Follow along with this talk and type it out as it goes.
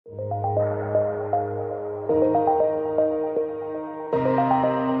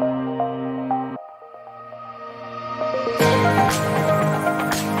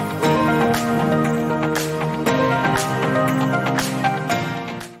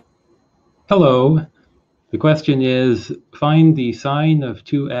Hello. The question is, find the sine of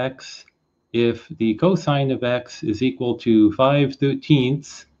 2x if the cosine of x is equal to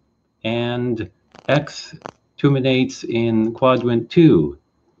 5/13 and x terminates in quadrant 2.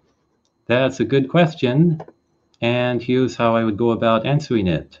 That's a good question, and here's how I would go about answering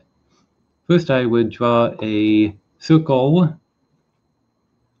it. First, I would draw a circle,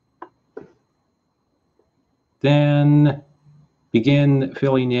 then begin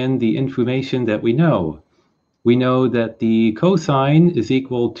filling in the information that we know. We know that the cosine is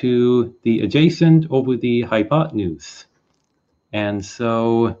equal to the adjacent over the hypotenuse. And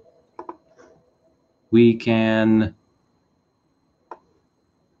so we can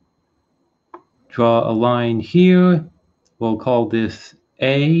draw a line here. We'll call this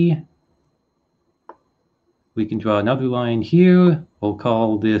A. We can draw another line here. We'll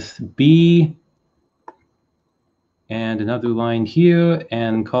call this B. And another line here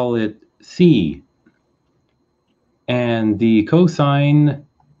and call it C. And the cosine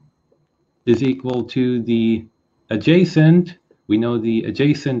is equal to the adjacent. We know the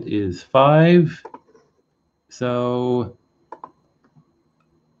adjacent is 5. So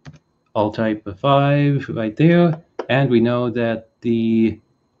I'll type a 5 right there. And we know that the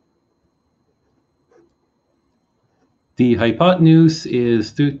hypotenuse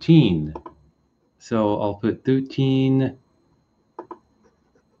is 13. So I'll put 13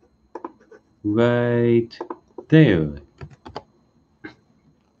 right there.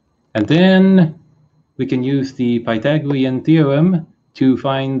 And then we can use the Pythagorean theorem to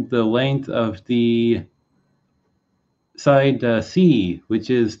find the length of the side C,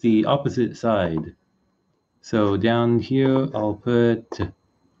 which is the opposite side. So down here I'll put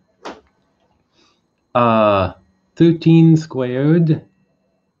 13 squared,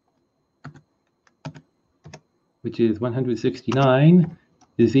 which is 169,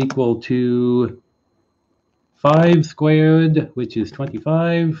 is equal to 5 squared, which is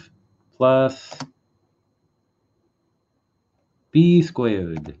 25, plus b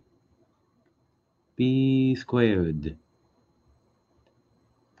squared.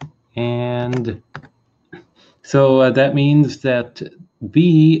 And so that means that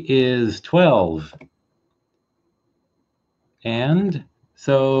b is 12. And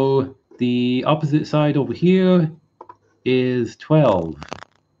so the opposite side over here is 12.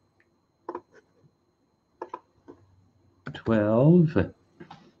 12.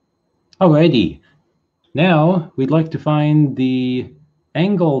 Alrighty. Now we'd like to find the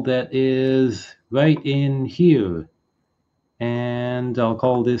angle that is right in here. And I'll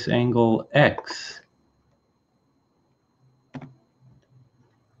call this angle x.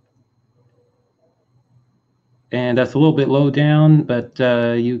 And that's a little bit low down, but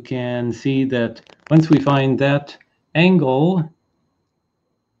you can see that once we find that angle,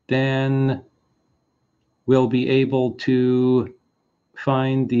 then we'll be able to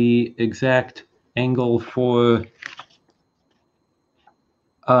find the exact angle for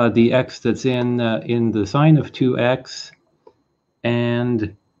the x that's in the sine of 2x,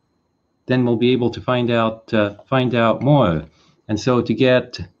 and then we'll be able to find out more. And so to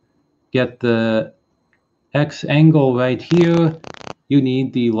get the x angle right here, you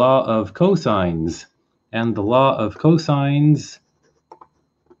need the law of cosines, and the law of cosines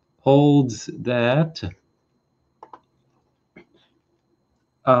holds that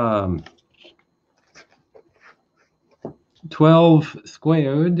 12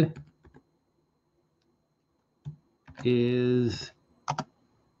 squared is,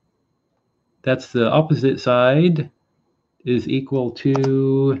 that's the opposite side, is equal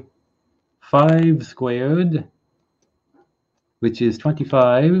to 5 squared, which is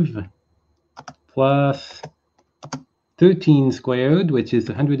 25, plus 13 squared, which is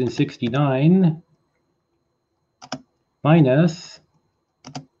 169, minus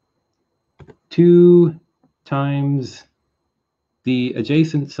 2 times the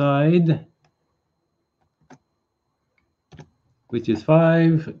adjacent side, which is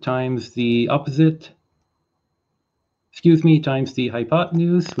 5, times the opposite, times the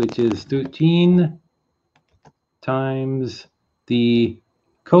hypotenuse, which is 13, times the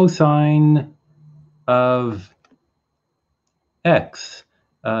cosine of x.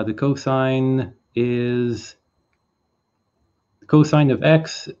 The cosine of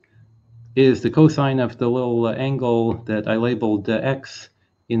x is the cosine of the little angle that I labeled x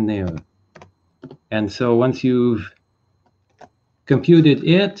in there. And so once you've computed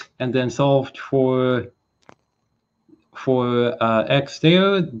it and then solved for x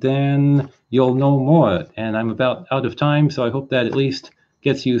there, then you'll know more. And I'm about out of time, so I hope that at least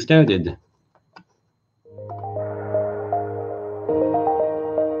gets you started.